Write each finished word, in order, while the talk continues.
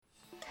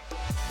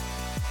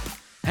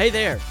Hey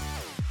there,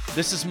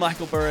 this is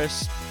Michael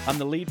Burris. I'm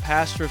the lead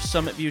pastor of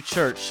Summit View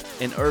Church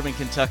in Irving,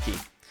 Kentucky,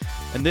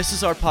 and this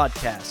is our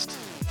podcast.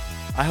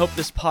 I hope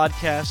this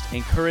podcast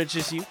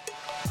encourages you,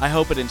 I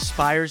hope it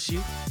inspires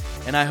you,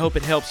 and I hope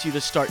it helps you to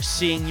start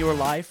seeing your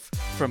life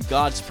from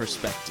God's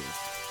perspective.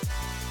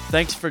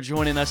 Thanks for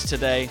joining us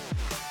today.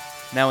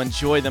 Now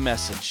enjoy the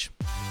message.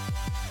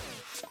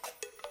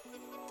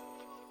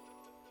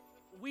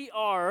 We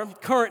are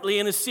currently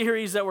in a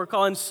series that we're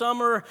calling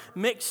Summer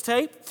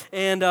Mixtape,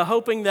 and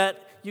hoping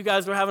that you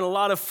guys are having a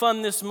lot of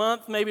fun this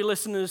month. Maybe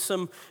listening to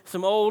some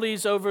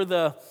oldies over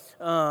the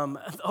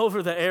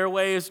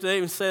airwaves. Do they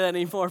even say that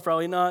anymore?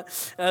 Probably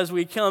not. As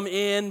we come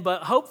in,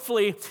 but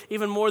hopefully,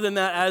 even more than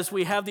that, as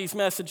we have these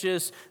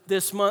messages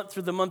this month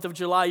through the month of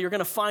July, you're going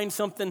to find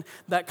something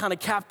that kind of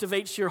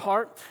captivates your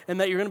heart, and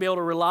that you're going to be able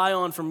to rely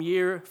on for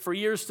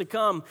years to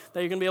come. That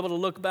you're going to be able to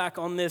look back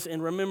on this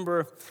and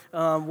remember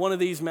one of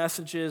these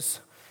messages,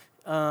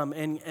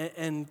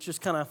 and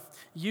just kind of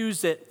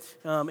use it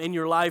in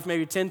your life,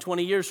 maybe 10,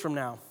 20 years from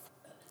now.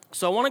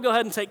 So I want to go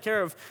ahead and take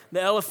care of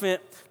the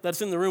elephant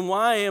that's in the room.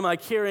 Why am I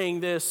carrying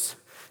this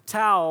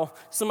towel?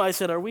 Somebody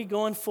said, are we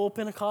going full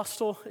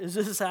Pentecostal? Is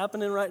this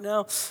happening right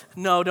now?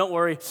 No, don't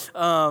worry.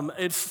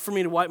 It's for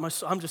me to wipe my,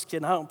 I'm just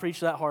kidding. I don't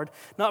preach that hard.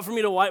 Not for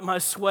me to wipe my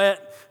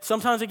sweat.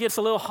 Sometimes it gets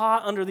a little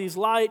hot under these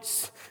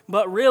lights,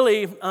 but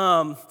really,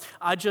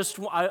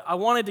 I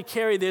wanted to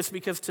carry this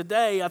because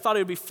today I thought it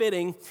would be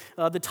fitting.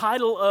 The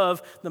title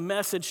of the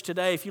message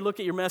today, if you look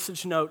at your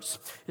message notes,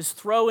 is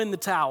Throw in the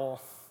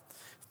Towel.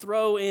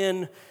 Throw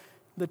in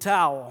the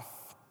towel.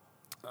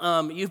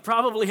 You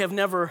probably have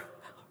never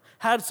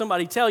had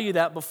somebody tell you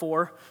that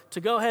before,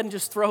 to go ahead and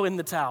just throw in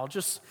the towel,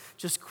 just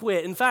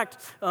quit. In fact,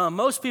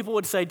 most people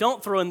would say,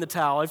 don't throw in the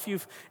towel. If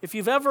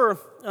you've ever,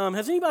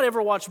 has anybody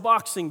ever watched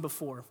boxing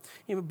before?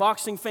 Any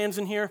boxing fans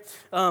in here?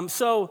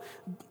 So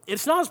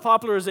it's not as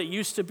popular as it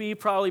used to be,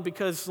 probably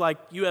because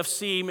like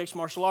UFC, mixed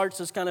martial arts,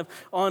 is kind of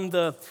on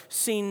the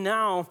scene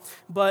now.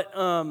 But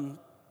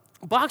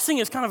boxing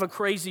is kind of a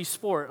crazy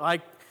sport.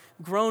 Like,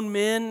 grown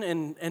men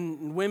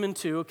and women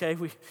too, okay?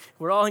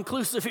 We're all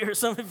inclusive here,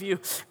 some of you.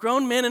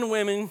 Grown men and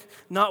women,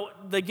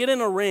 they get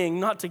in a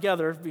ring, not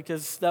together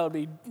because that would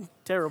be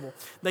terrible.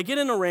 They get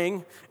in a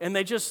ring and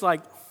they just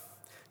like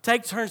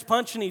take turns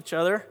punching each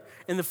other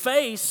in the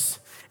face,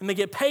 and they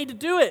get paid to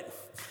do it.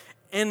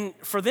 And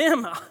for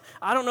them,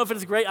 I don't know if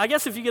it's great. I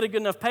guess if you get a good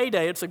enough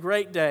payday, it's a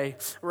great day,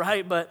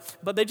 right? But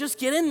they just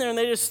get in there and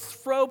they just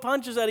throw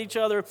punches at each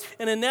other,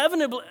 and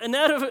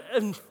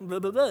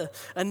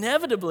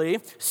inevitably,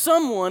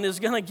 someone is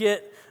going to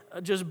get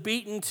just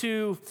beaten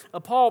to a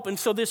pulp. And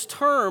so this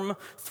term,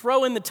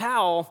 throw in the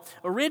towel,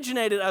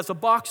 originated as a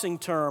boxing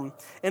term.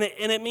 And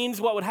it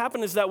means what would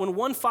happen is that when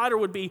one fighter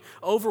would be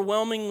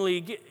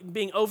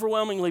being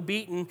overwhelmingly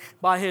beaten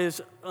by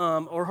his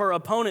or her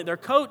opponent, their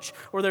coach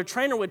or their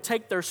trainer would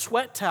take their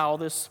sweat towel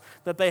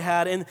that they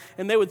had, and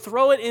they would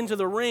throw it into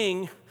the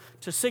ring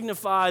to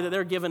signify that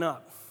they're giving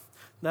up.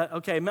 That,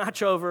 okay,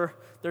 match over,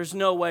 there's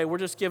no way, we're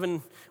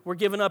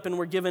giving up and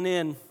we're giving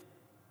in.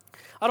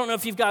 I don't know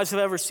if you guys have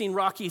ever seen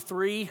Rocky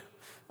 3.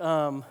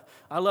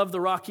 I love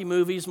the Rocky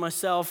movies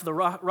myself. The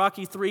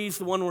Rocky 3 is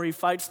the one where he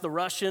fights the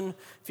Russian.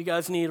 If you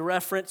guys need a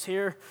reference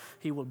here,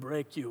 he will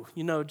break you.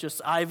 You know,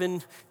 just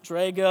Ivan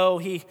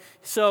Drago.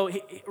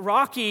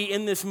 Rocky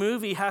in this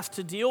movie has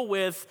to deal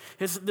with,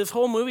 this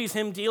whole movie is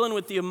him dealing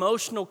with the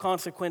emotional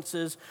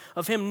consequences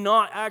of him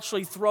not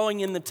actually throwing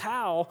in the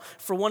towel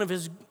for one of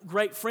his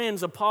great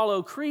friends,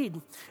 Apollo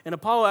Creed. And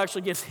Apollo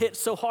actually gets hit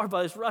so hard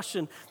by this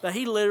Russian that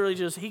he literally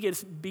he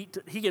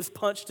gets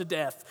punched to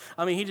death.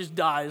 I mean, he just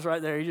dies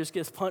right there. He just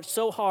gets punched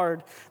so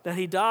hard that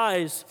he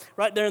dies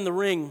right there in the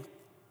ring.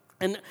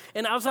 And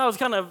as I was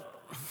kind of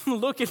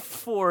looking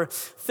for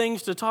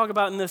things to talk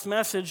about in this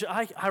message,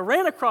 I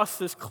ran across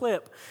this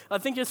clip. I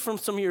think it's from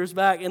some years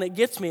back, and it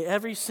gets me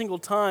every single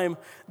time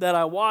that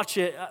I watch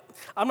it.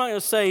 I'm not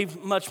going to say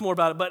much more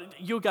about it, but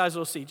you guys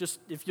will see. Just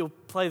if you'll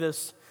play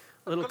this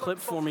little clip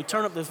for me,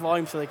 turn up this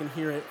volume so they can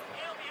hear it.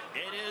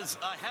 It is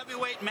a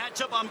heavyweight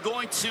matchup. I'm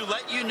going to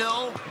let you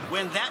know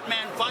when that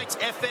man fights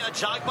Efe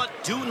Ajagba,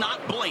 do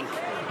not blink.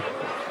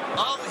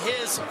 Of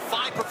his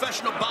 5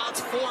 professional bouts,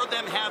 4 of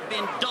them have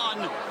been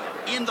done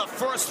in the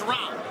first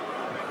round.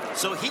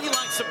 So he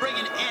likes to bring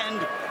an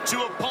end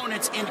to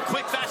opponents in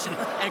quick fashion.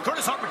 And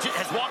Curtis Harper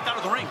has walked out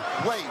of the ring.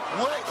 Wait,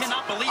 what? I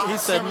cannot believe it. He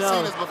said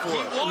no.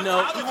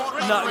 No,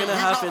 not going to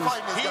happen.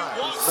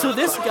 So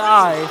this I've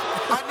guy,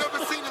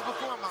 never seen this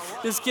before in my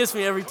life. this gets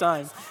me every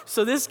time.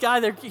 So this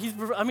guy, he's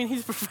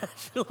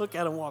professional. Look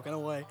at him walking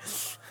away.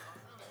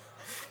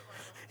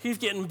 He's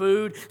getting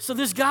booed. So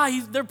this guy,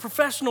 they're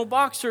professional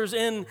boxers,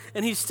 and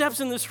he steps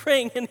in this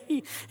ring, and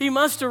he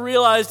must have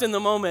realized in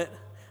the moment,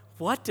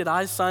 what did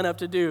I sign up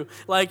to do?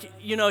 Like,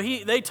 you know,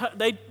 they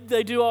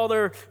do all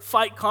their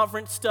fight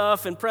conference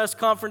stuff and press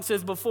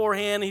conferences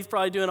beforehand. He's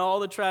probably doing all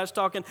the trash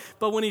talking.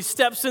 But when he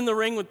steps in the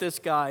ring with this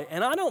guy,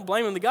 and I don't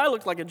blame him. The guy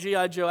looked like a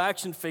G.I. Joe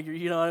action figure,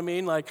 you know what I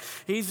mean? Like,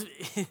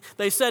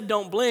 they said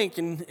don't blink,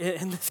 and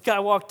this guy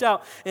walked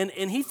out. And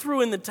he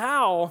threw in the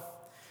towel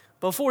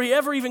Before he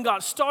ever even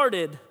got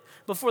started,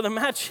 before the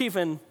match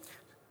even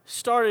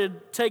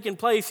started taking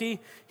place,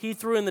 he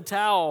threw in the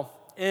towel.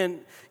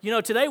 And,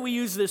 today we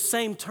use this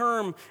same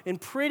term in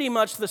pretty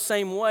much the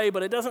same way,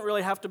 but it doesn't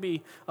really have to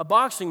be a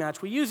boxing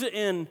match. We use it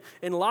in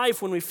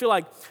life when we feel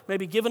like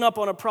maybe giving up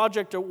on a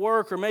project at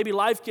work, or maybe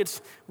life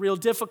gets real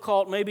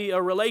difficult, maybe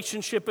a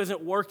relationship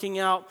isn't working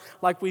out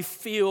like we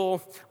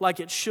feel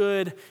like it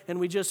should, and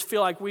we just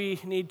feel like we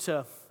need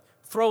to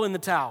throw in the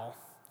towel.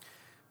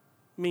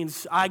 It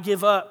means I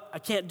give up. I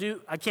can't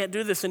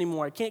do this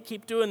anymore. I can't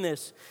keep doing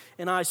this,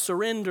 and I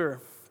surrender.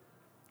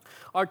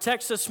 Our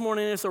text this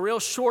morning is a real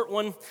short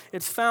one.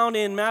 It's found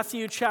in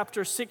Matthew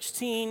chapter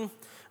 16,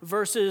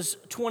 verses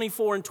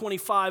 24 and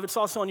 25. It's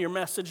also on your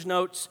message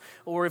notes,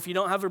 or if you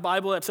don't have your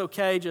Bible, that's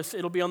okay.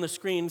 It'll be on the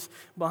screens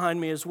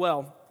behind me as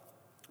well.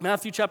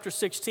 Matthew chapter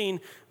 16,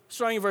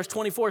 starting in verse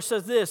 24,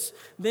 says this: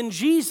 "Then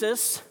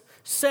Jesus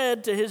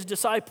said to his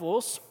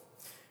disciples,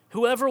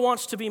 'Whoever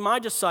wants to be my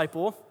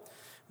disciple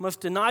must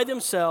deny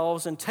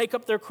themselves and take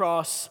up their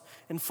cross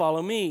and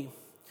follow me.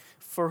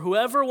 For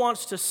whoever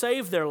wants to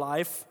save their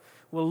life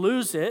will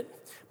lose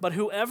it, but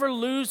whoever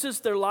loses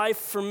their life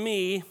for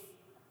me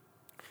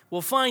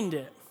will find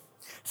it.'"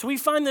 So we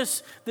find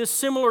this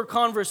similar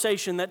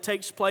conversation that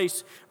takes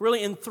place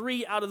really in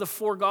 3 out of the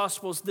 4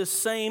 Gospels. This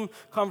same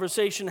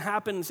conversation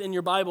happens in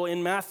your Bible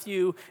in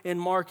Matthew, in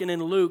Mark, and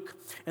in Luke.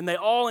 And they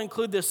all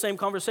include this same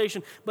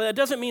conversation. But that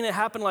doesn't mean it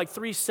happened like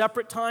 3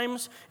 separate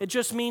times. It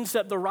just means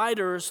that the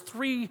writers,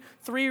 three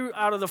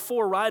out of the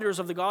 4 writers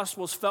of the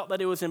Gospels, felt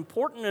that it was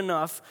important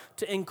enough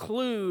to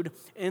include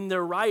in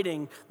their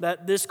writing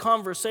that this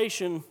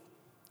conversation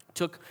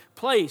took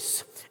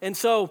place. And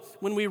so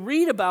when we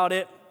read about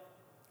it,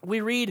 we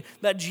read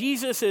that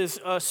Jesus is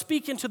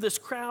speaking to this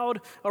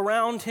crowd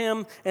around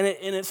him, and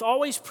it's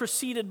always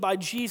preceded by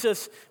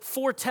Jesus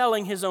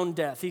foretelling his own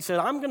death. He said,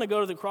 "I'm going to go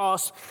to the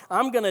cross,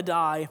 I'm going to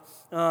die,"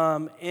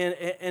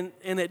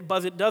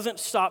 but it doesn't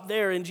stop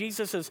there, and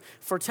Jesus is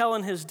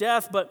foretelling his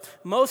death. But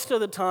most of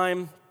the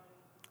time,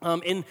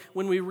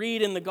 when we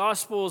read in the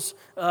Gospels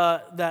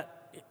that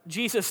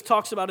Jesus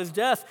talks about his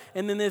death,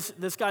 and then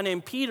this guy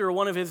named Peter,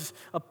 one of his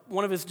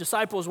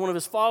disciples, one of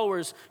his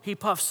followers, he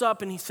puffs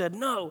up and he said,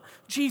 "No,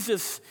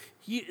 Jesus,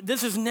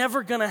 this is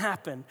never going to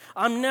happen.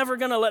 I'm never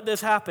going to let this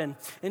happen."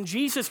 And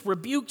Jesus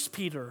rebukes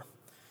Peter,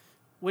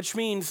 which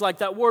means, like,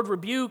 that word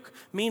rebuke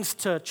means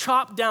to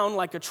chop down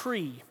like a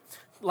tree.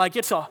 Like,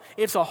 it's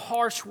a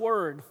harsh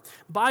word.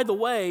 By the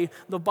way,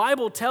 the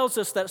Bible tells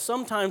us that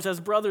sometimes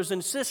as brothers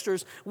and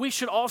sisters, we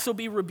should also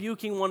be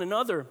rebuking one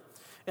another.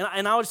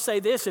 And I would say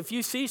this: if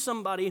you see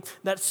somebody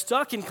that's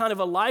stuck in kind of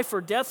a life or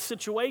death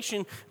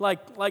situation,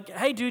 like,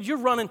 "Hey, dude, you're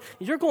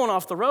going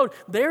off the road,"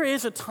 there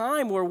is a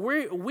time where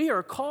we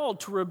are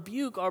called to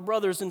rebuke our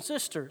brothers and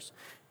sisters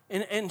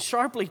and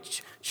sharply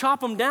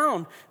chop them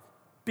down,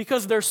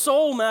 because their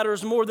soul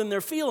matters more than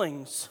their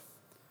feelings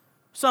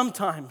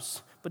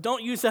sometimes. But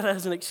don't use that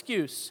as an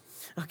excuse.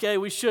 Okay,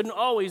 we shouldn't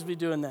always be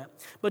doing that.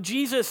 But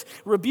Jesus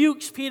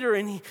rebukes Peter,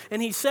 and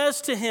he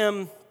says to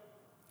him,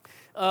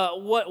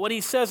 what he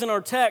says in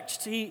our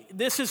text.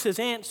 This is his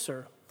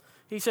answer.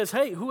 He says,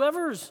 "Hey,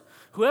 whoever's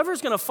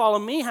going to follow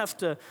me has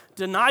to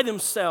deny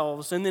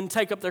themselves and then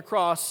take up their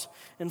cross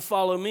and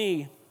follow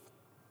me."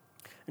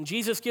 And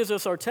Jesus gives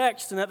us our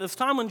text. And at this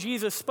time when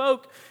Jesus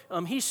spoke,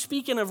 he's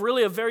speaking of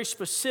really a very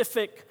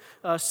specific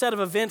set of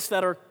events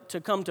that are to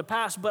come to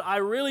pass. But I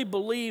really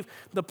believe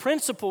the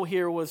principle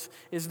here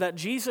is that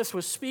Jesus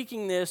was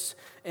speaking this,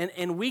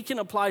 and we can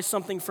apply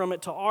something from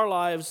it to our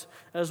lives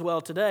as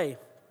well today.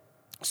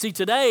 See,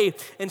 today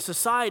in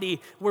society,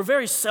 we're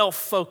very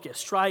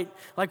self-focused, right?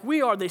 Like,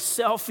 we are the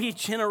selfie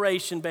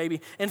generation,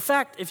 baby. In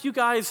fact, if you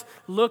guys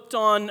looked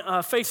on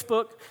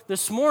Facebook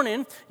this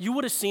morning, you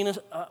would have seen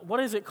what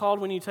is it called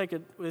when you take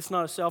it's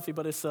not a selfie,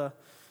 but it's a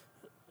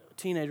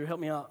teenager. Help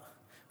me out.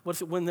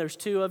 What's it when there's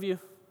 2 of you?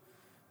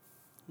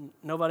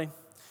 Nobody?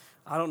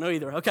 I don't know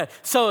either. Okay,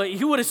 so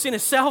you would have seen a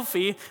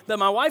selfie that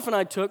my wife and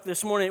I took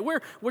this morning.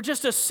 We're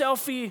just a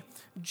selfie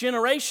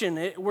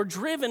generation. We're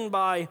driven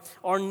by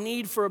our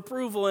need for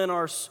approval in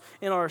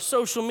our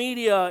social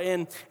media,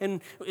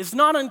 and it's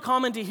not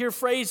uncommon to hear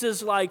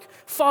phrases like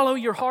 "follow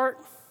your heart,"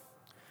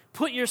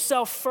 "put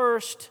yourself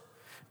first,"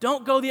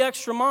 "don't go the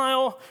extra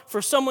mile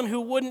for someone who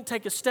wouldn't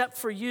take a step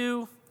for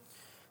you."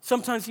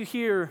 Sometimes you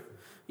hear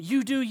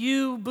 "you do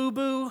you,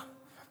 boo-boo."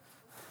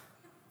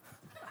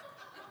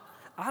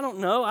 I don't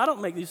know. I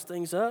don't make these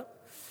things up.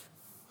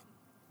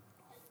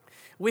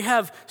 We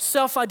have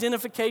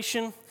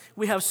self-identification.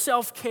 We have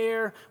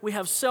self-care. We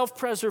have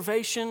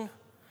self-preservation.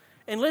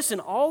 And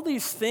listen, all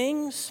these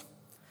things,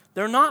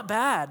 they're not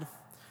bad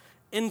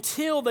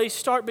until they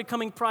start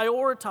becoming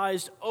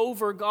prioritized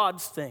over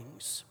God's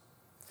things.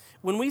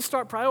 When we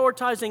start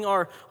prioritizing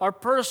our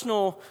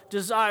personal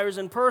desires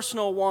and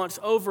personal wants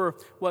over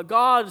what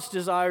God's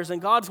desires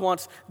and God's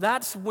wants,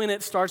 that's when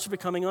it starts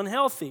becoming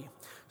unhealthy.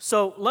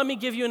 So let me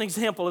give you an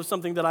example of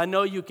something that I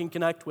know you can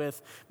connect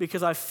with,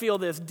 because I feel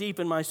this deep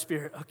in my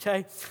spirit,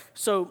 okay?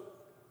 So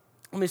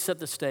let me set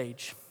the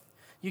stage.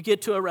 You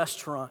get to a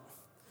restaurant,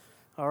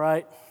 all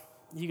right?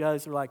 You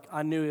guys are like,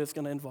 I knew it was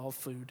going to involve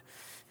food.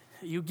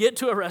 You get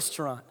to a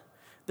restaurant.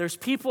 There's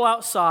people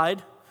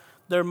outside.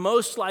 They're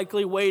most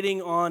likely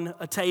waiting on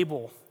a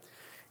table.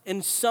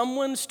 And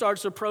someone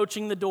starts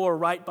approaching the door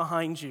right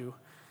behind you.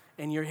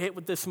 And you're hit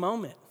with this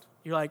moment.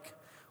 You're like,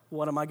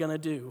 what am I going to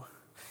do?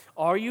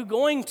 Are you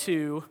going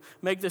to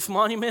make this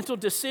monumental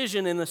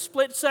decision in a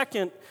split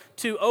second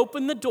to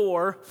open the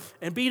door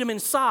and beat him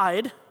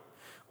inside?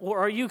 Or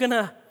are you going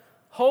to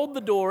hold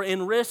the door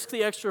and risk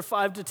the extra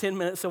 5 to 10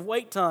 minutes of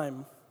wait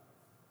time?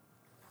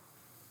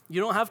 You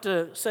don't have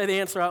to say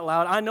the answer out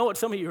loud. I know what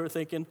some of you are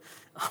thinking.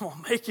 I'm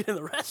going to make it in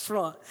the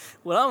restaurant.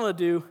 What I'm going to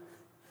do.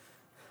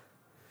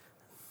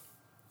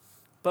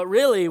 But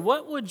really,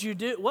 what would you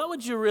do? What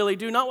would you really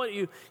do? Not what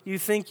you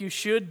think you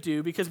should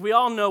do, because we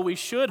all know we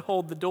should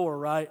hold the door,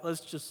 right?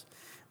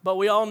 But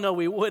we all know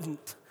we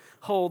wouldn't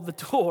hold the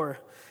door.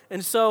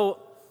 And so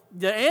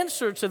the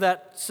answer to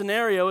that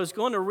scenario is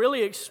going to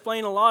really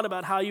explain a lot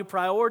about how you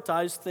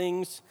prioritize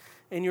things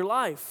in your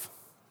life.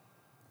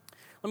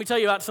 Let me tell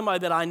you about somebody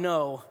that I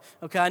know.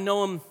 Okay, I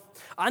know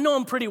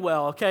him pretty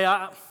well. Okay,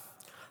 I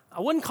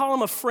wouldn't call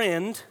him a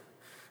friend.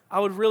 I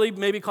would really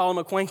maybe call him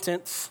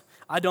acquaintance.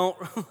 I don't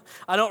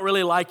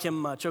really like him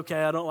much.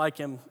 Okay, I don't like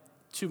him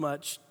too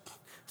much.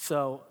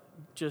 So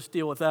just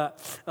deal with that.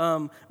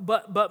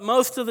 But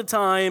most of the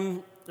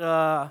time,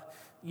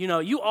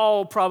 you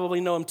all probably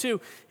know him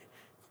too,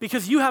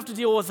 because you have to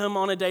deal with him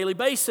on a daily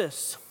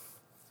basis.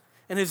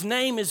 And his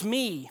name is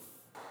me.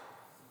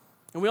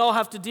 And we all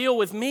have to deal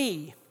with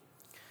me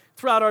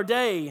throughout our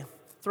day,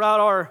 throughout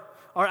our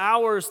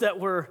hours that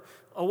we're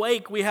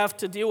awake. We have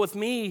to deal with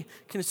me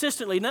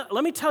consistently. Now,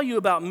 let me tell you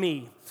about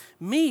me.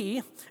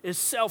 Me is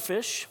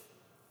selfish.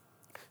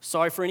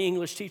 Sorry for any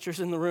English teachers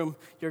in the room.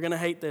 You're going to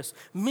hate this.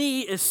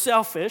 Me is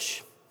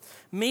selfish.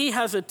 Me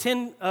has a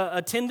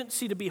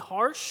tendency to be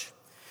harsh.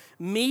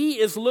 Me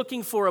is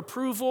looking for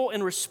approval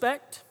and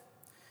respect.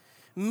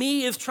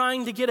 Me is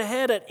trying to get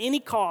ahead at any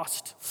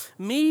cost.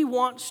 Me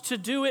wants to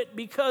do it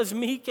because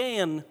me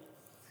can.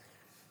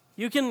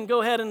 You can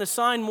go ahead and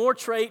assign more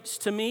traits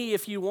to me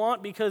if you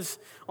want, because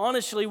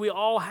honestly, we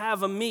all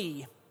have a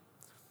me.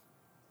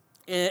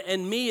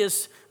 And me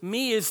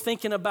is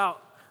thinking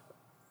about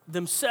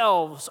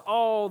themselves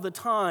all the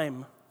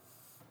time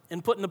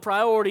and putting the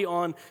priority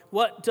on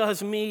what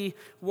does me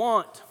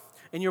want.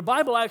 And your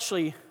Bible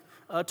actually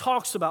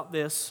talks about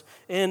this,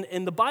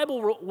 and the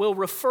Bible will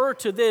refer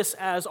to this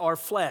as our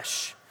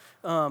flesh,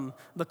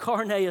 the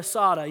carne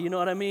asada. You know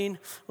what I mean?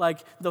 Like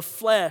the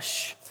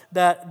flesh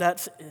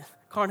that's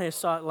carne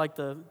asada, like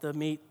the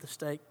meat, the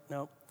steak.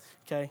 No,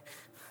 okay.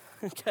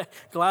 Okay,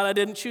 glad I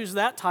didn't choose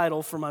that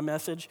title for my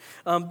message.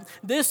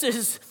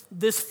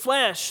 This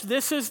flesh.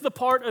 This is the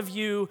part of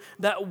you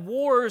that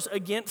wars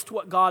against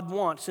what God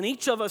wants. And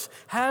each of us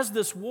has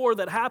this war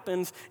that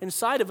happens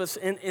inside of us.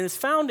 And it's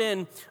found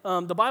in,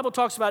 the Bible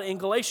talks about it in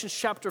Galatians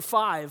chapter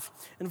 5.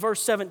 In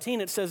verse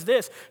 17, it says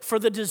this: "For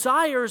the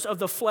desires of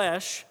the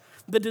flesh,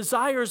 the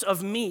desires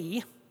of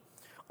me,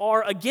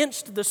 are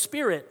against the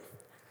Spirit,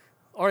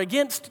 are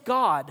against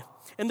God.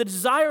 And the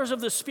desires of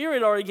the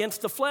Spirit are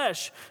against the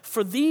flesh,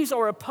 for these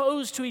are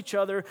opposed to each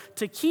other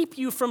to keep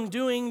you from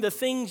doing the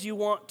things you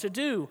want to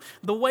do."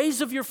 The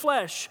ways of your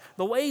flesh,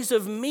 the ways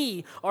of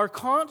me, are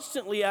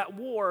constantly at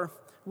war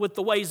with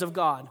the ways of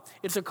God.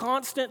 It's a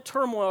constant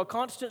turmoil, a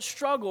constant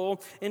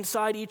struggle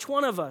inside each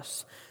one of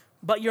us.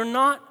 But you're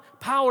not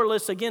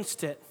powerless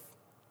against it.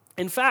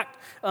 In fact,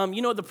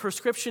 the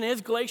prescription is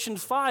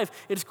Galatians 5.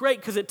 It's great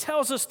because it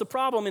tells us the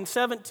problem in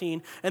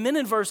 17. And then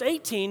in verse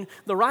 18,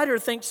 the writer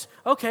thinks,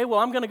 okay, well,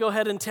 I'm going to go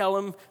ahead and tell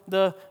them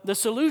the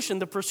solution,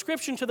 the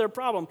prescription to their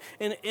problem.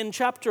 In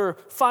chapter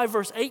 5,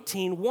 verse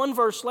 18, one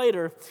verse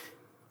later,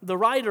 the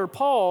writer,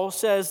 Paul,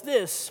 says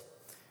this: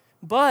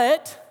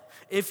 "But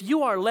if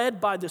you are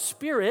led by the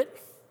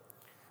Spirit,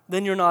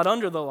 then you're not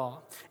under the law."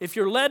 If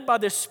you're led by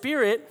the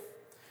Spirit,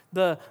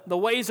 the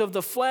ways of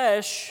the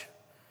flesh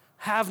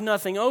have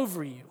nothing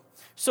over you.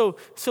 So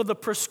the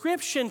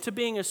prescription to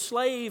being a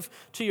slave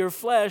to your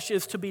flesh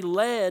is to be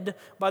led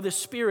by the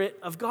Spirit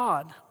of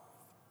God.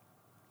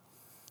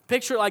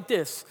 Picture it like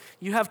this.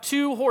 You have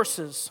two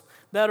horses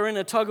that are in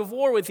a tug of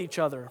war with each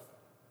other.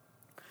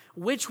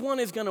 Which one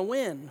is going to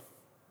win?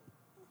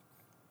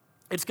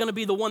 It's going to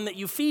be the one that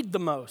you feed the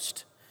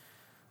most.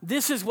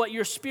 This is what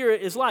your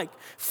spirit is like.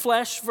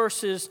 Flesh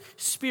versus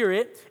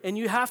spirit, and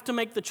you have to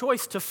make the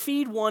choice to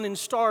feed one and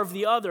starve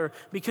the other,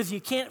 because you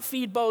can't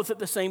feed both at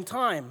the same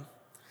time.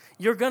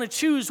 You're going to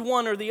choose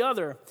one or the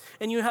other.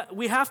 And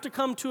we have to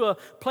come to a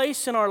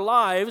place in our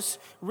lives,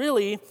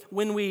 really,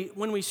 when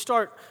we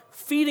start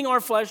feeding our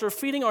flesh or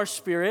feeding our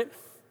spirit,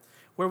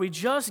 where we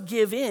just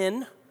give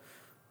in,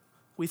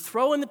 we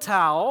throw in the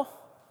towel,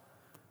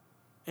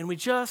 and we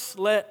just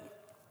let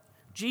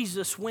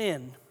Jesus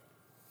win.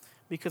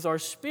 Because our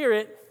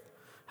spirit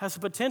has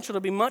the potential to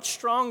be much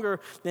stronger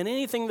than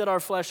anything that our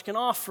flesh can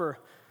offer.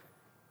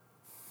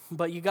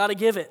 But you got to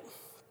give it.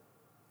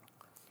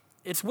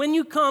 It's when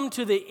you come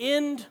to the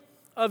end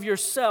of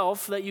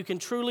yourself that you can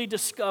truly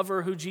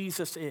discover who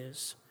Jesus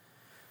is.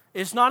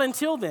 It's not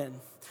until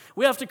then.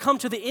 We have to come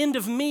to the end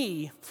of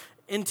me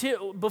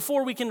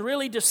before we can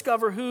really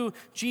discover who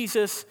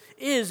Jesus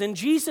is. And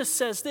Jesus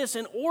says this: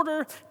 in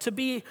order to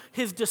be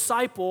his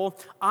disciple,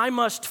 I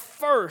must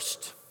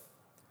first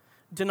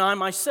deny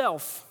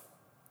myself.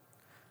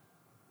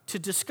 To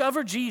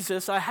discover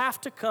Jesus, I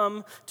have to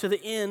come to the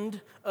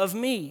end of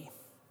me.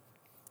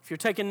 If you're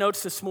taking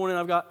notes this morning,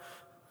 I've got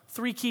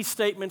 3 key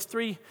statements,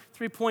 three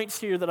points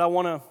here that I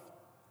want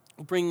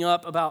to bring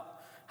up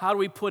about how do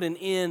we put an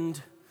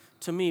end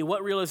to me?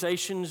 What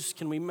realizations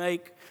can we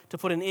make to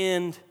put an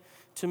end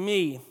to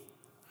me?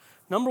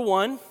 Number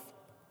 1,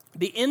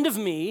 the end of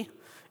me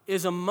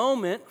is a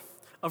moment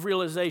of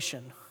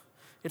realization.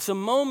 It's a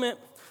moment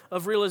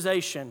of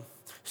realization.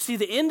 See,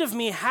 the end of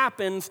me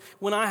happens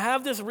when I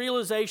have this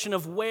realization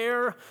of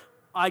where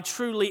I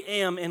truly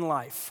am in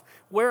life.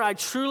 Where I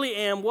truly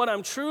am, what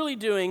I'm truly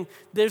doing,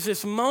 there's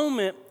this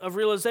moment of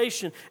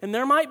realization. And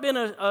there might have been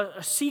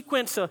a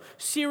sequence, a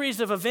series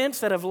of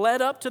events that have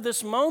led up to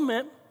this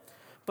moment,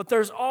 but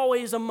there's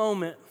always a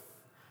moment.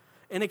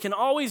 And it can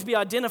always be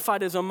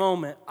identified as a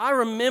moment. I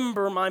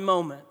remember my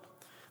moment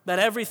that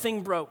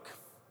everything broke.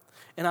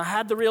 And I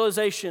had the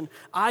realization,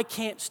 I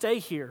can't stay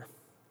here.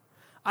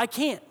 I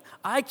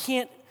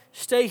can't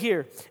stay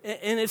here.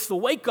 And it's the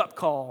wake-up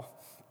call.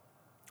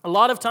 A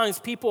lot of times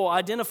people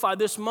identify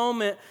this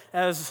moment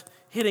as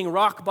hitting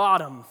rock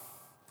bottom.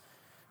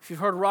 If you've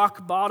heard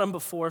rock bottom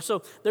before.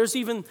 So there's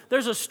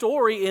a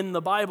story in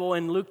the Bible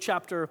in Luke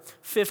chapter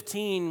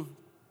 15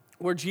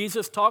 where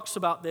Jesus talks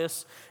about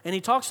this, and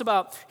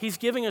he's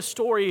giving a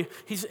story.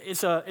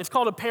 It's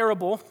called a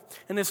parable,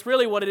 and it's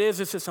really what it is.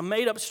 It's just a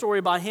made-up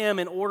story by him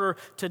in order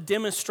to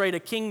demonstrate a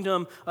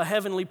kingdom, a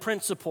heavenly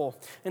principle.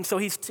 And so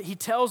he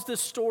tells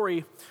this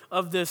story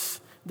of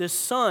this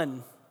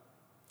son.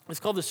 It's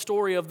called the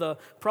story of the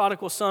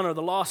prodigal son or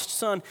the lost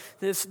son.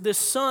 This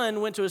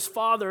son went to his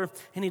father,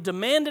 and he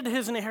demanded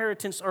his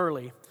inheritance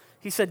early.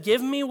 He said, "Give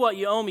me what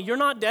you owe me. You're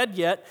not dead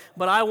yet,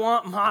 but I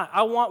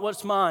want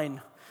what's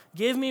mine.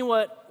 Give me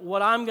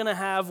what I'm going to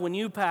have when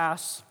you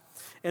pass."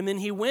 And then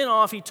he went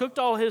off. He took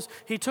all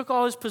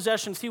his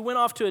possessions. He went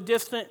off to a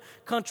distant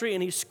country,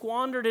 and he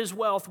squandered his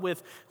wealth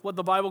with what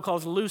the Bible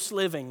calls loose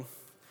living.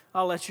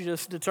 I'll let you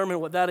just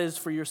determine what that is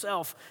for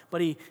yourself.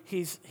 But he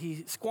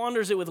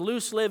squanders it with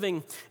loose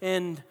living,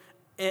 and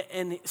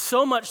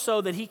so much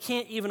so that he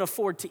can't even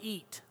afford to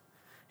eat.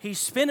 He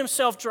spent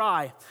himself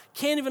dry,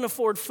 can't even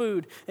afford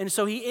food. And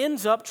so he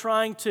ends up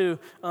trying to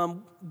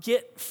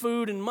get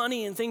food and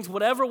money and things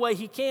whatever way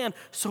he can.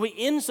 So he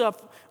ends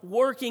up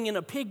working in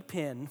a pig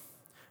pen.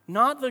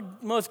 Not the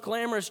most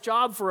glamorous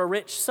job for a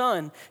rich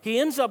son. He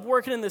ends up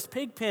working in this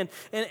pig pen.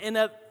 And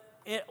at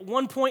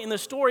one point in the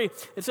story,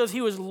 it says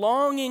he was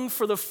longing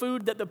for the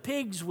food that the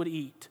pigs would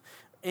eat.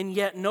 And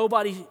yet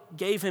nobody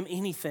gave him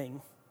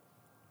anything.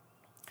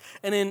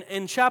 And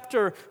in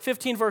chapter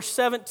 15, verse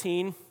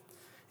 17,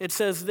 it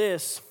says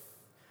this,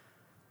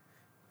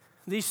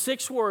 these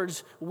 6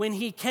 words: when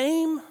he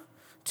came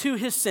to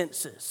his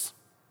senses.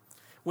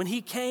 When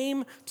he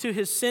came to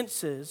his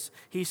senses,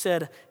 he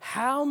said,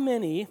 "How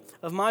many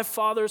of my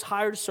father's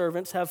hired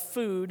servants have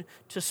food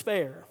to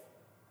spare?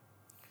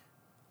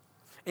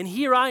 And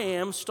here I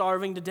am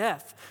starving to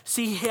death."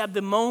 See, he had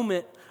the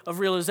moment of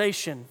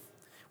realization.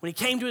 When he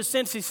came to his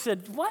senses, he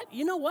said, "What?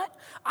 You know what?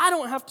 I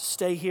don't have to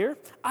stay here.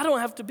 I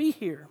don't have to be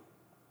here."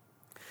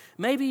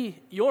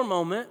 Maybe your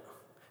moment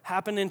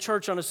happened in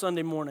church on a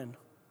Sunday morning.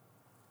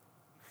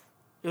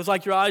 It was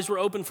like your eyes were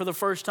open for the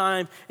first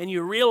time and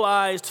you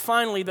realized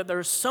finally that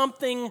there's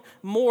something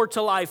more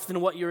to life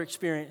than what you're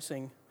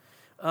experiencing.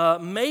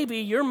 Maybe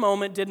your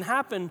moment didn't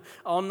happen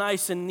all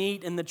nice and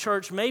neat in the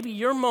church. Maybe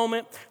your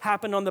moment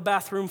happened on the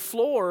bathroom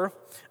floor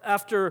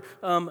after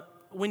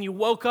when you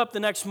woke up the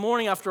next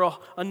morning after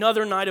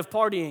another night of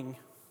partying.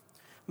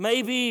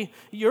 Maybe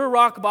your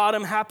rock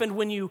bottom happened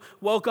when you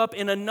woke up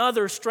in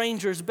another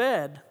stranger's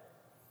bed.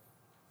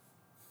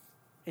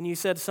 And you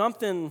said,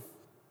 something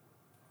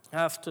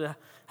has to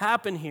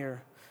happen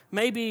here.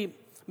 Maybe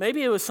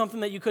it was something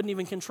that you couldn't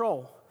even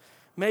control.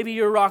 Maybe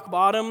your rock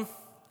bottom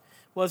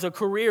was a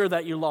career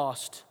that you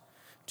lost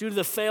due to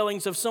the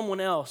failings of someone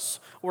else,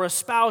 or a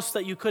spouse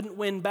that you couldn't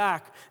win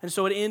back, and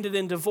so it ended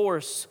in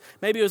divorce.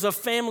 Maybe it was a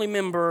family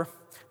member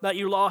that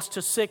you lost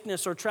to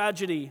sickness or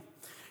tragedy.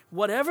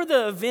 Whatever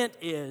the event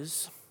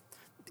is,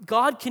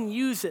 God can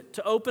use it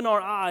to open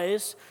our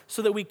eyes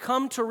so that we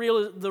come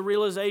to the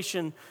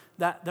realization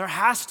that there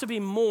has to be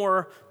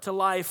more to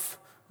life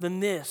than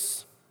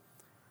this.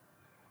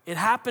 It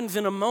happens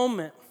in a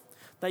moment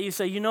that you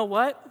say, you know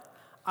what?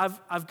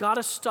 I've got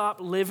to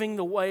stop living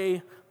the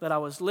way that I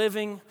was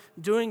living,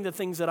 doing the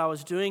things that I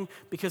was doing,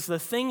 because the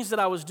things that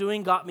I was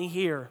doing got me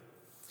here.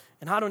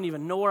 And I don't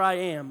even know where I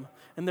am.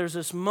 And there's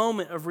this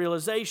moment of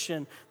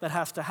realization that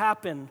has to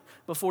happen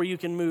before you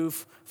can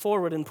move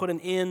forward and put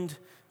an end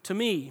to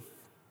me.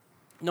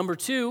 Number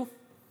 2,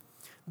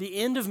 the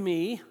end of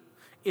me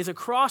is a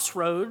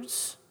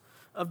crossroads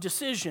of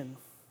decision.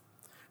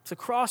 It's a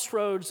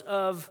crossroads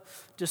of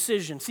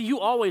decision. See, you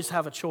always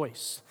have a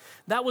choice.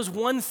 That was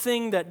one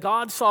thing that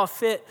God saw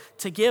fit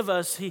to give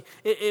us.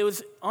 It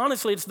was,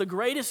 honestly, it's the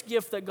greatest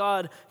gift that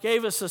God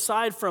gave us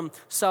aside from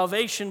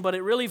salvation, but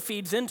it really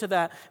feeds into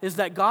that, is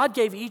that God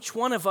gave each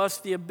one of us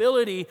the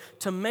ability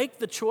to make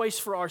the choice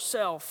for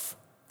ourselves,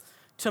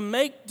 to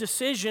make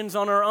decisions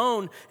on our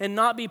own and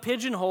not be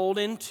pigeonholed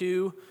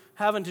into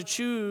having to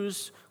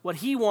choose what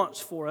He wants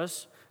for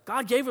us.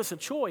 God gave us a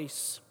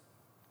choice.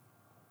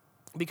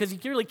 Because you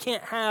really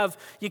can't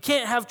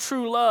have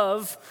true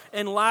love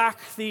and lack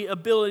the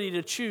ability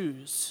to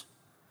choose.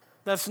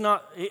 That's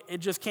not, it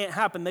just can't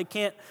happen. They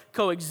can't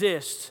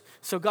coexist.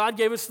 So God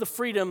gave us the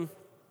freedom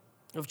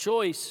of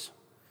choice.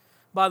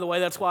 By the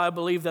way, that's why I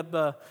believe that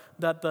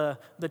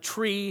the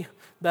tree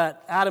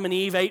that Adam and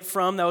Eve ate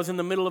from that was in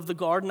the middle of the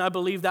garden, I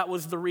believe that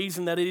was the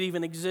reason that it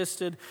even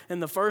existed in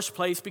the first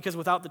place, because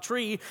without the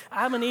tree,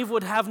 Adam and Eve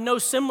would have no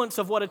semblance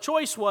of what a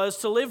choice was,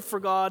 to live for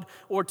God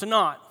or to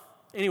not.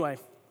 Anyway.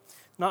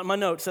 Not in my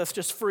notes, that's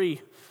just free.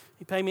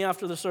 You pay me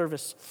after the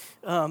service.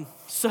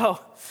 So,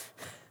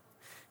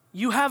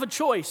 you have a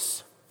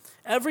choice.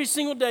 Every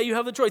single day you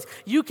have the choice.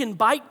 You can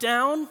bite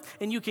down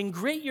and you can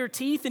grit your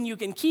teeth and you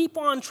can keep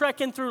on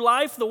trekking through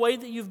life the way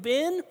that you've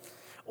been,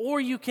 or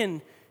you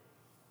can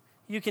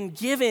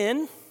give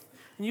in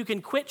and you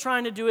can quit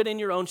trying to do it in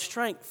your own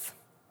strength.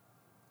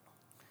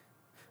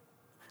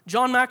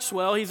 John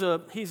Maxwell, he's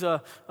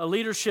a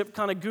leadership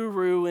kind of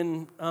guru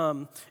in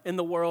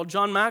the world.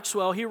 John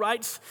Maxwell, he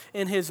writes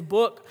in his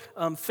book,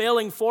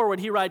 Failing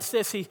Forward, he writes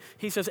this.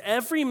 He says,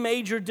 every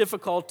major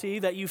difficulty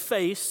that you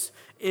face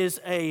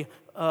in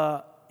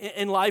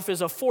life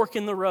is a fork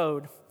in the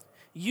road.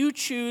 You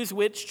choose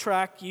which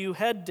track you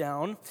head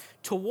down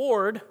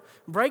toward,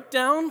 break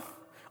down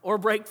or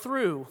break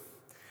through.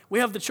 We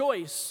have the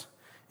choice.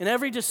 And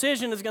every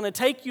decision is going to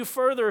take you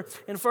further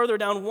and further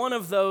down one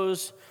of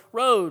those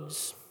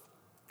roads.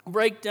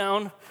 Break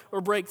down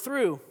or break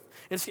through.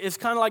 It's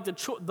kind of like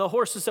the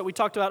horses that we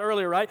talked about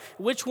earlier, right?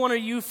 Which one are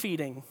you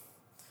feeding?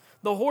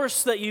 The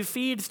horse that you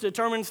feed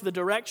determines the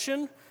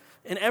direction,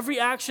 and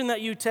every action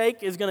that you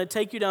take is going to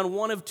take you down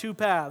one of two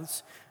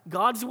paths,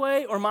 God's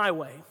way or my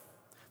way.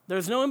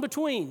 There's no in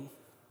between.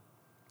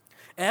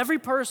 Every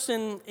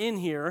person in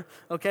here,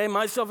 okay,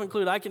 myself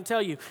included, I can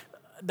tell you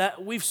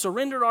that we've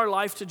surrendered our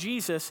life to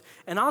Jesus,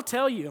 and I'll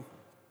tell you,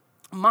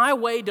 my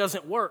way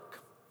doesn't work.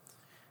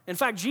 In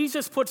fact,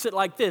 Jesus puts it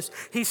like this.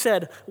 He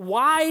said,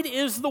 wide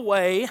is the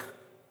way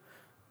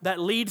that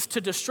leads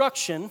to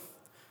destruction,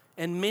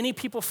 and many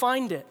people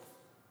find it.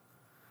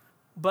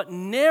 But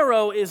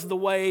narrow is the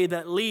way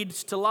that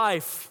leads to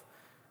life.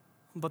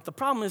 But the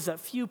problem is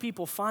that few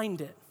people find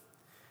it,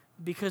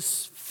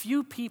 because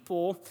few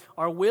people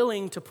are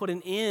willing to put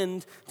an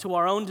end to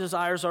our own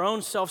desires, our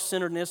own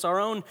self-centeredness,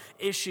 our own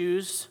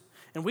issues.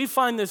 And we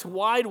find this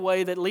wide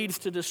way that leads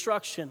to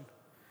destruction.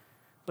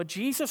 But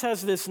Jesus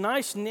has this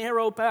nice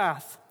narrow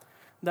path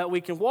that we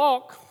can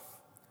walk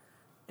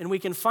and we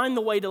can find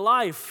the way to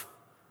life.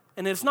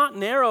 And it's not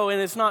narrow,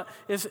 and it's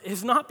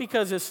not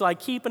because it's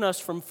like keeping us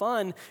from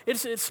fun.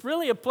 It's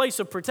really a place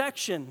of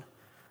protection.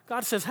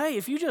 God says, hey,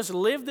 if you just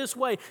live this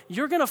way,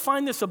 you're going to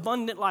find this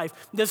abundant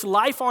life, this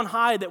life on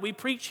high that we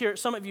preach here at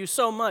some of you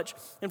so much.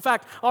 In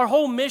fact, our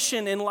whole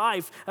mission in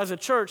life as a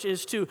church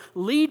is to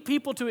lead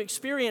people to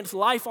experience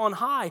life on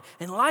high.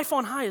 And life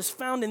on high is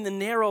found in the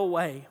narrow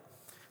way.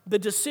 The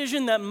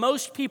decision that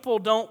most people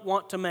don't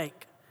want to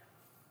make.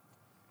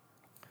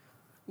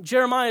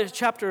 Jeremiah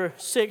chapter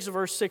 6,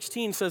 verse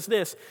 16 says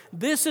this.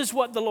 This is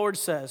what the Lord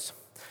says.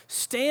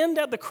 Stand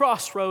at the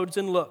crossroads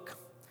and look.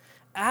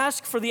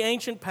 Ask for the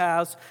ancient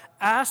paths.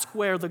 Ask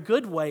where the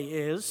good way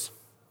is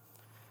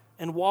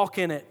and walk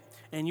in it,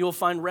 and you'll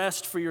find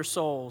rest for your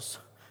souls.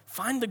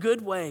 Find the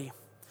good way,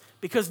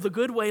 because the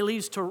good way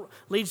leads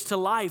to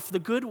life. The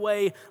good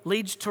way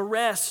leads to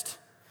rest.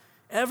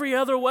 Every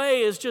other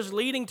way is just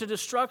leading to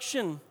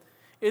destruction.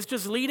 It's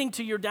just leading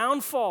to your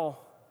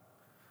downfall.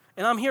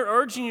 And I'm here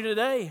urging you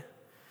today,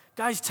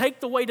 guys, take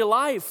the way to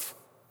life.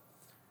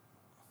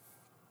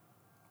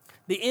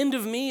 The end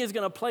of me is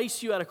going to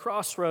place you at a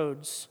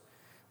crossroads,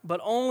 but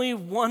only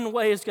one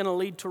way is going to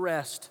lead to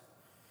rest.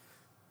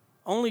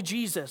 Only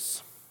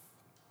Jesus.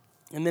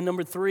 And then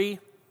number 3,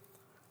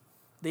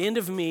 the end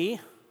of me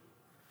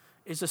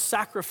is a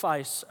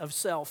sacrifice of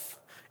self.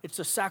 It's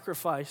a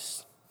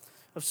sacrifice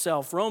of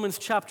self. Romans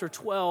chapter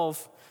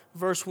 12,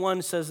 verse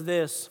 1 says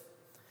this.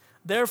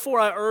 Therefore,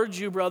 I urge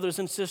you, brothers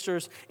and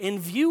sisters, in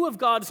view of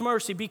God's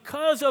mercy,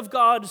 because of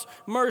God's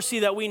mercy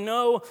that we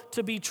know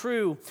to be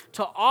true,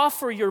 to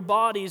offer your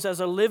bodies as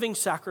a living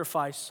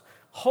sacrifice,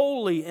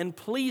 holy and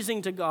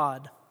pleasing to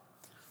God.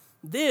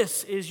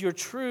 This is your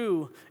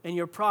true and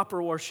your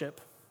proper worship.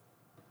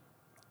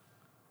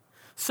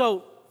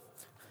 So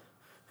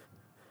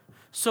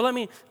let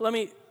me.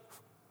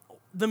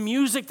 The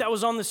music that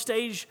was on the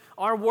stage,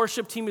 our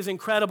worship team is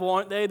incredible,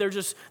 aren't they?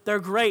 They're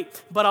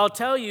great. But I'll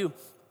tell you,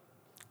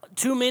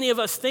 Too many of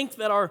us think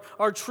that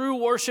our true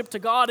worship to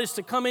God is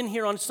to come in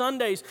here on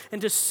Sundays and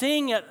to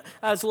sing it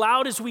as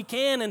loud as we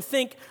can and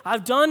think,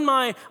 I've done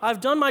my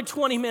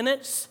 20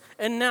 minutes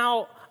and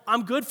now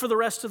I'm good for the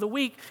rest of the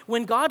week.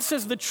 When God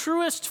says the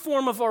truest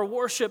form of our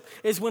worship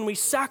is when we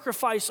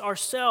sacrifice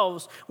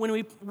ourselves, when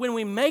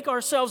we make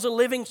ourselves a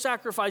living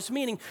sacrifice,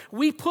 meaning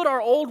we put our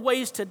old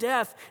ways to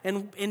death,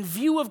 and in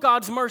view of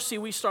God's mercy,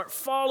 we start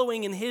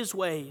following in His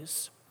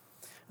ways.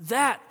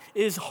 That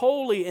is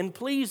holy and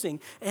pleasing,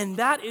 and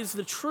that is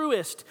the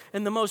truest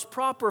and the most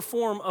proper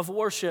form of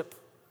worship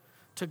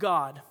to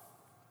God.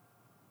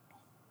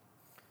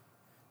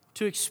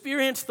 To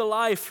experience the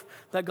life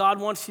that God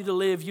wants you to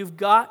live, you've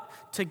got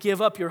to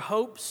give up your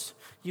hopes,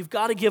 you've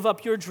got to give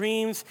up your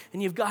dreams,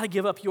 and you've got to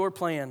give up your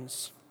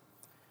plans.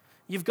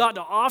 You've got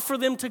to offer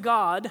them to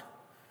God,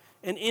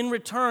 and in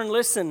return,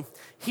 listen,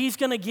 He's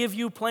going to give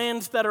you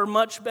plans that are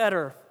much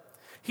better.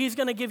 He's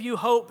going to give you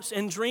hopes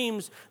and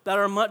dreams that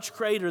are much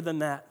greater than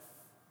that.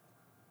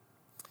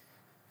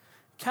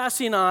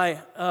 Cassie and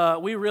I,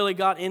 we really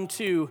got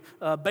into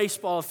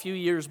baseball a few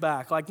years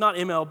back. Like, not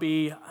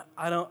MLB.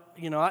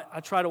 I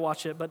try to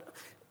watch it, but,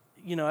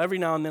 every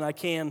now and then I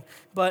can.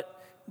 But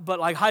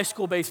like high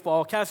school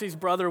baseball, Cassie's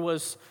brother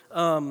was,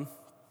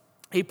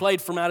 he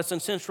played for Madison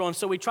Central, and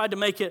so we tried to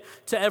make it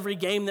to every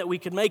game that we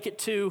could make it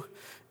to.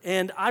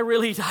 And I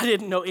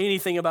didn't know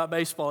anything about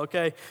baseball,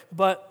 okay?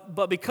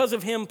 But because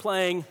of him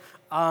playing,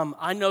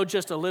 I know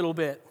just a little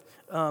bit.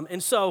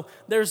 And so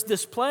there's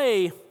this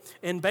play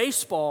in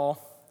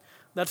baseball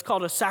that's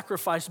called a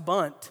sacrifice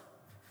bunt,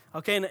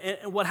 okay?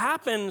 And what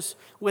happens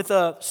with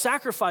a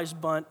sacrifice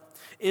bunt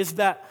is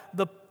that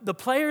the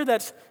player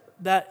that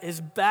is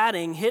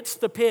batting hits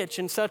the pitch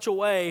in such a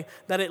way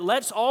that it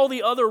lets all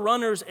the other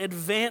runners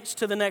advance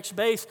to the next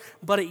base,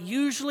 but it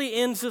usually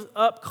ends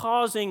up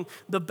causing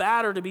the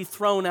batter to be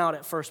thrown out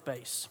at first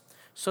base.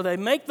 So they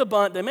make the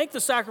bunt, they make the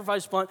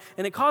sacrifice bunt,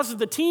 and it causes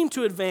the team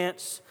to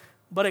advance,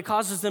 but it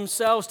causes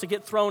themselves to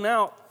get thrown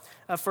out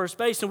at first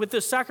base. And with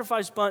this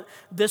sacrifice bunt,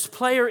 this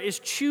player is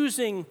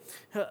choosing,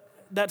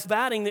 that's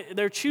batting,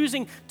 they're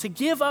choosing to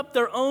give up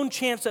their own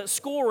chance at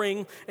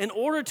scoring in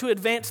order to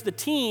advance the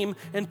team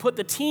and put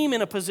the team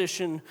in a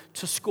position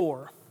to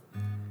score.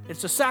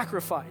 It's a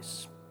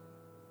sacrifice.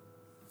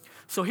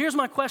 So here's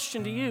my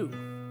question to you.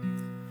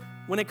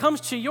 When it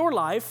comes to your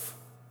life,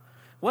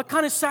 what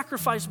kind of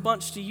sacrifice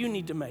bunts do you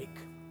need to make?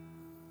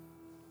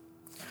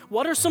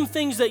 What are some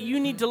things that you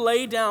need to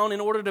lay down in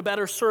order to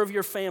better serve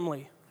your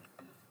family?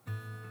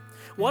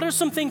 What are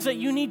some things that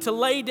you need to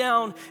lay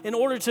down in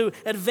order to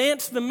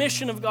advance the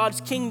mission of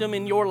God's kingdom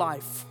in your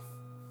life?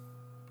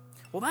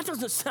 Well, that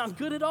doesn't sound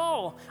good at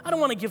all. I don't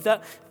want to give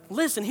that.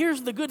 Listen,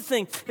 here's the good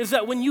thing, is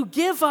that when you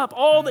give up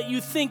all that you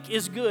think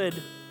is good,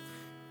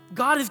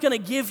 God is going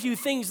to give you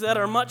things that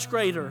are much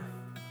greater.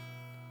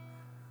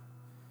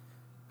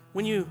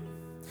 When you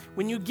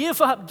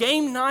give up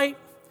game night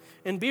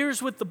and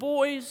beers with the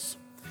boys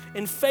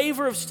in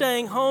favor of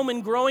staying home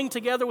and growing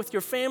together with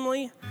your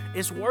family,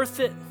 it's worth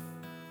it.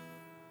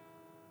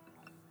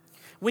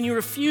 When you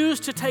refuse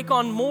to take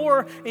on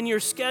more in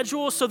your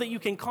schedule so that you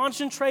can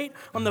concentrate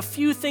on the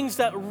few things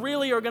that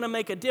really are going to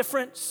make a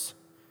difference,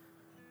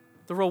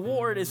 the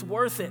reward is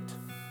worth it.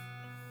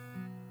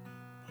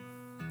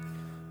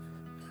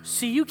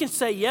 See, you can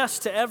say yes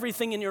to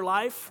everything in your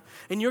life,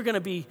 and you're going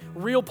to be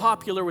real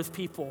popular with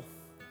people.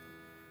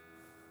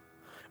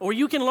 Or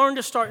you can learn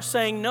to start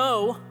saying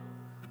no,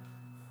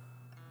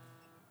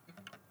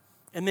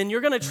 and then you're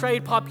going to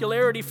trade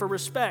popularity for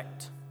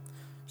respect.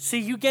 See,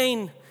 you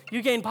gain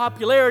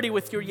popularity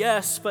with your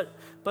yes, but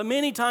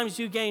many times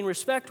you gain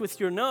respect with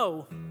your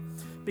no,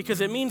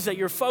 because it means that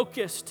you're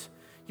focused.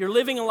 You're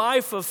living a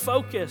life of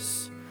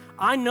focus.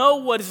 I know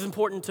what is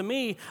important to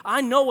me.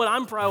 I know what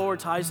I'm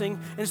prioritizing.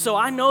 And so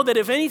I know that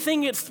if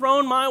anything gets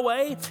thrown my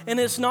way and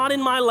it's not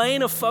in my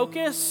lane of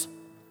focus,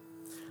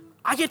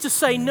 I get to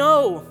say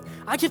no.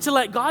 I get to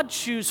let God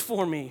choose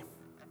for me.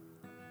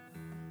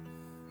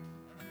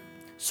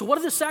 So what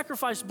are the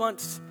sacrifice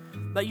bunts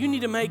that you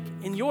need to make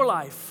in your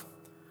life?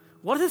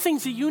 What are the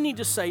things that you need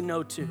to say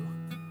no to?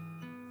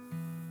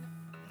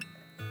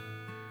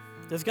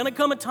 There's going to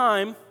come a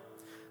time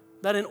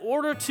that in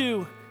order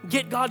to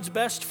get God's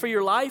best for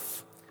your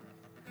life,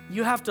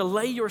 you have to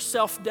lay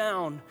yourself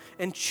down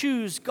and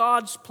choose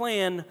God's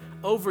plan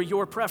over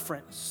your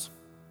preference.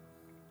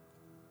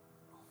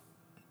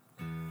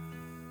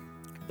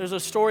 There's a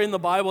story in the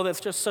Bible that's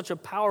just such a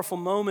powerful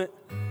moment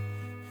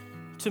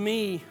to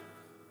me.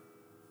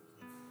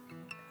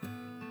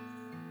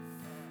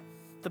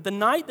 That the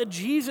night that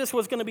Jesus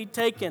was going to be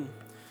taken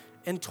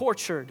and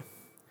tortured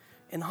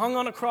and hung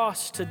on a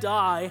cross to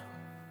die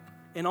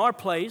in our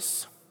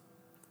place,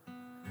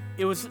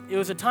 it was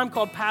a time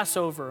called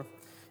Passover.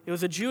 It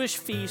was a Jewish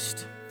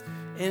feast,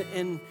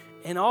 and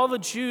all the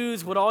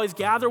Jews would always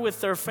gather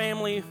with their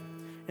family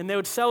and they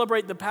would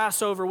celebrate the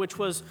Passover, which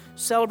was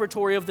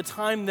celebratory of the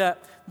time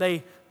that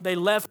they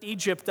left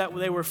Egypt, that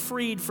they were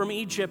freed from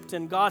Egypt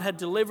and God had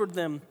delivered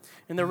them.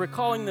 And they're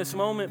recalling this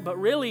moment. But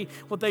really,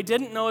 what they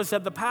didn't know is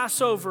that the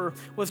Passover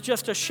was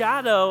just a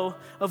shadow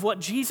of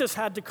what Jesus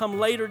had to come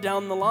later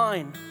down the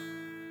line.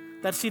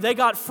 That, see, they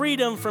got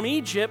freedom from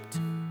Egypt,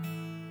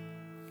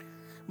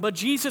 but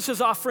Jesus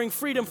is offering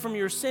freedom from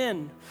your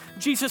sin.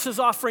 Jesus is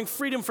offering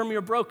freedom from your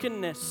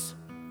brokenness.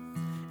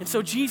 And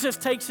so Jesus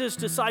takes his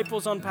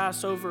disciples on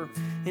Passover,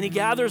 and he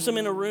gathers them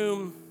in a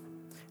room,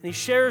 and he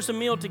shares a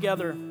meal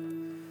together.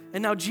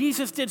 And now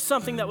Jesus did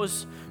something that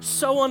was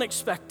so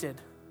unexpected.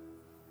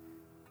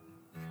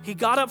 He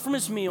got up from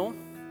his meal,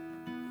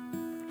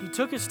 he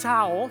took his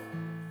towel,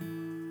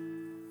 and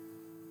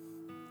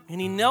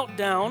he knelt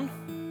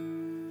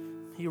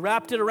down. He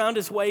wrapped it around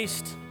his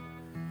waist.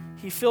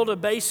 He filled a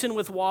basin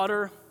with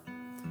water,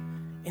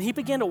 and he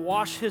began to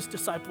wash his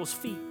disciples'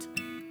 feet,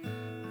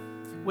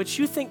 which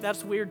you think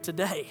that's weird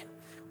today.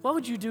 What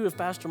would you do if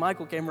Pastor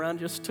Michael came around and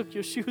just took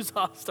your shoes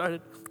off, you're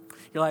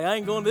like, I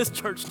ain't going to this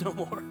church no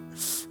more.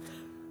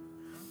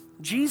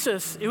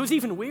 Jesus, it was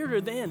even weirder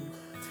then.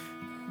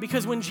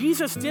 Because when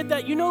Jesus did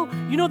that, you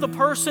know the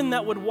person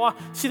that would walk,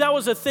 see, that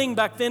was a thing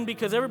back then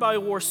because everybody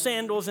wore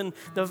sandals and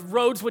the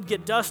roads would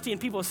get dusty and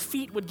people's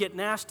feet would get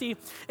nasty.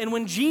 And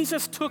when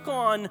Jesus took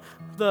on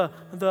the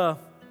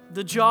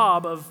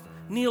job of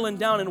kneeling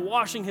down and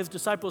washing his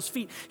disciples'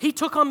 feet, he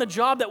took on the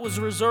job that was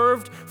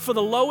reserved for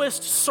the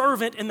lowest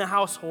servant in the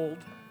household.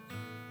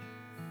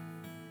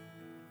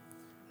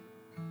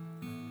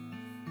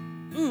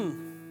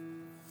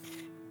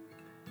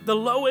 The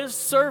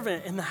lowest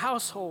servant in the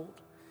household.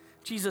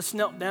 Jesus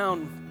knelt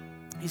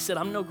down. He said,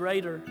 I'm no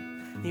greater.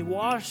 He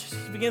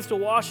begins to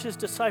wash his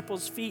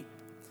disciples' feet.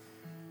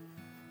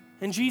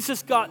 And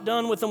Jesus got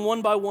done with them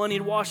one by one.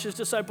 He'd wash his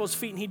disciples'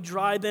 feet and he'd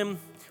dry them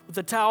with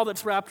a towel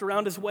that's wrapped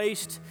around his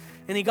waist.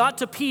 And he got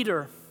to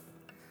Peter,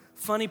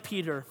 funny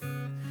Peter.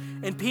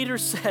 And Peter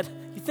said,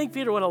 you think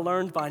Peter would have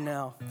learned by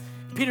now?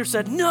 Peter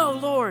said, no,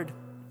 Lord,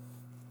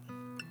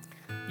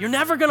 you're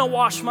never going to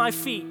wash my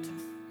feet.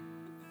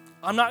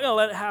 I'm not going to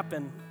let it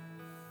happen.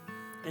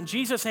 And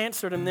Jesus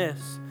answered him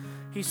this.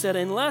 He said,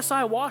 unless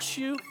I wash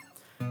you,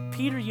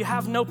 Peter, you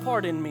have no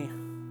part in me.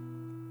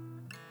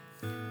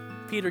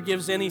 Peter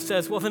gives in. He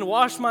says, well, then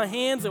wash my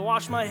hands and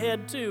wash my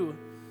head too.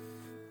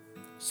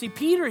 See,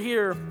 Peter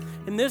here,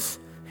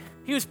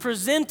 he was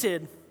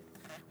presented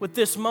with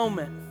this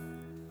moment.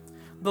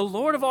 The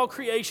Lord of all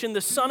creation,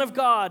 the Son of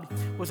God,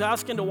 was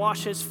asking to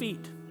wash his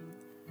feet.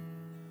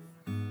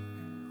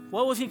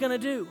 What was he going to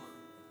do?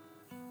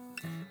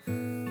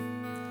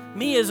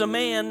 Me as a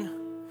man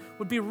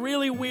would be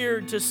really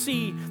weird to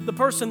see the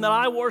person that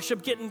I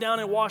worship getting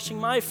down and washing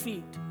my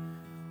feet.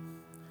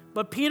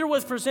 But Peter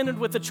was presented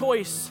with a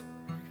choice.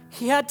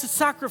 He had to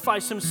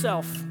sacrifice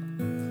himself.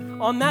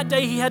 On that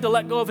day, he had to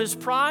let go of his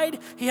pride.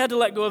 He had to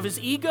let go of his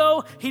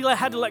ego. He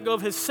had to let go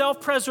of his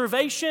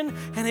self-preservation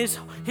and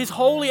his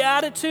holy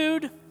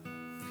attitude.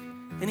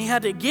 And he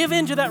had to give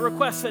in to that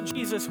request that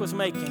Jesus was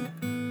making.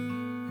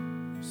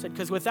 He said,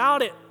 because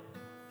without it,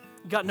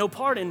 you got no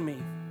part in me.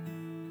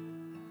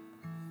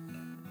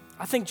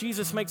 I think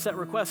Jesus makes that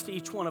request to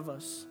each one of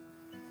us.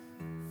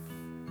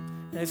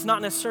 And it's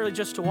not necessarily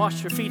just to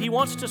wash your feet. He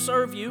wants to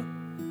serve you.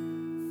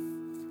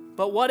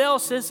 But what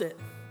else is it?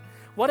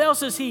 What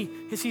else is he?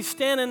 Is he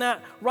standing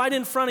right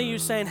in front of you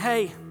saying,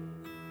 hey,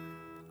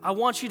 I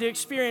want you to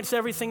experience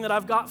everything that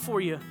I've got for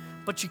you,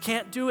 but you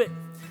can't do it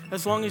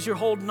as long as you're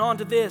holding on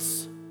to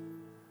this.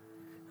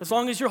 As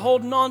long as you're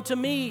holding on to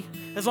me,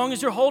 as long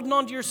as you're holding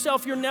on to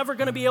yourself, you're never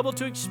going to be able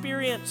to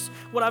experience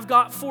what I've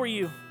got for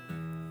you.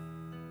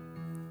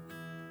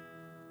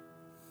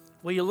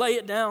 Will you lay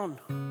it down?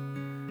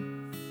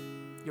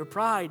 Your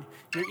pride,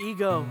 your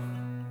ego,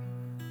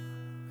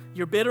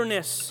 your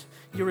bitterness,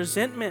 your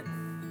resentment,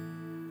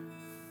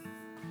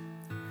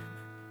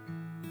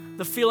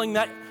 the feeling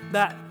that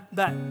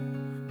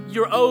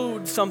you're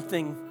owed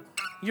something,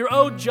 you're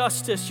owed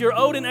justice, you're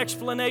owed an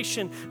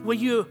explanation. Will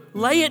you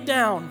lay it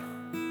down?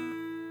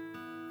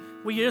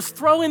 Will you just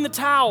throw in the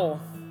towel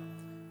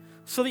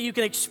so that you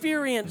can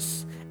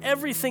experience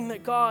everything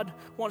that God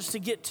wants to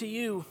get to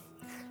you?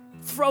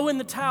 Throw in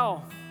the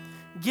towel.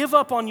 Give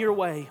up on your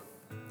way.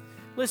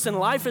 Listen,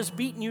 life has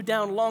beaten you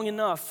down long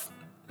enough.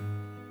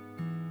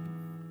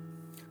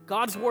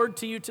 God's word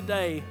to you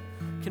today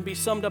can be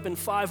summed up in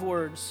 5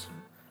 words.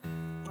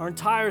 Our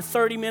entire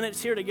 30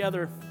 minutes here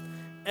together,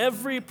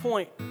 every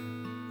point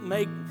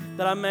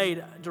that I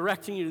made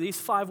directing you to these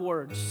 5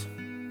 words.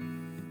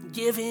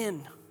 Give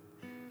in.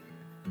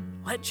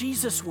 Let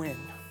Jesus win.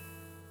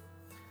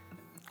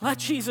 Let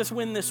Jesus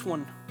win this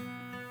one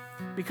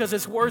because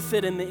it's worth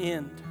it in the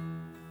end.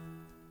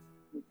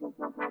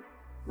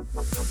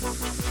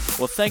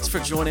 Well, thanks for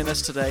joining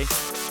us today.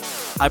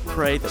 I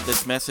pray that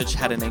this message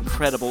had an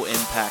incredible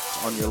impact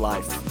on your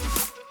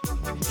life.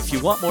 If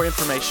you want more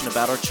information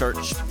about our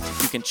church,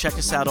 you can check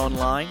us out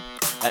online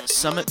at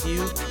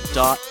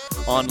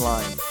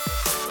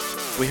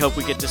summitview.online. We hope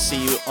we get to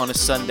see you on a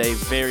Sunday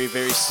very,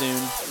 very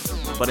soon.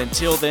 But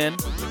until then,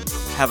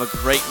 Have a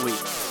great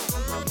week.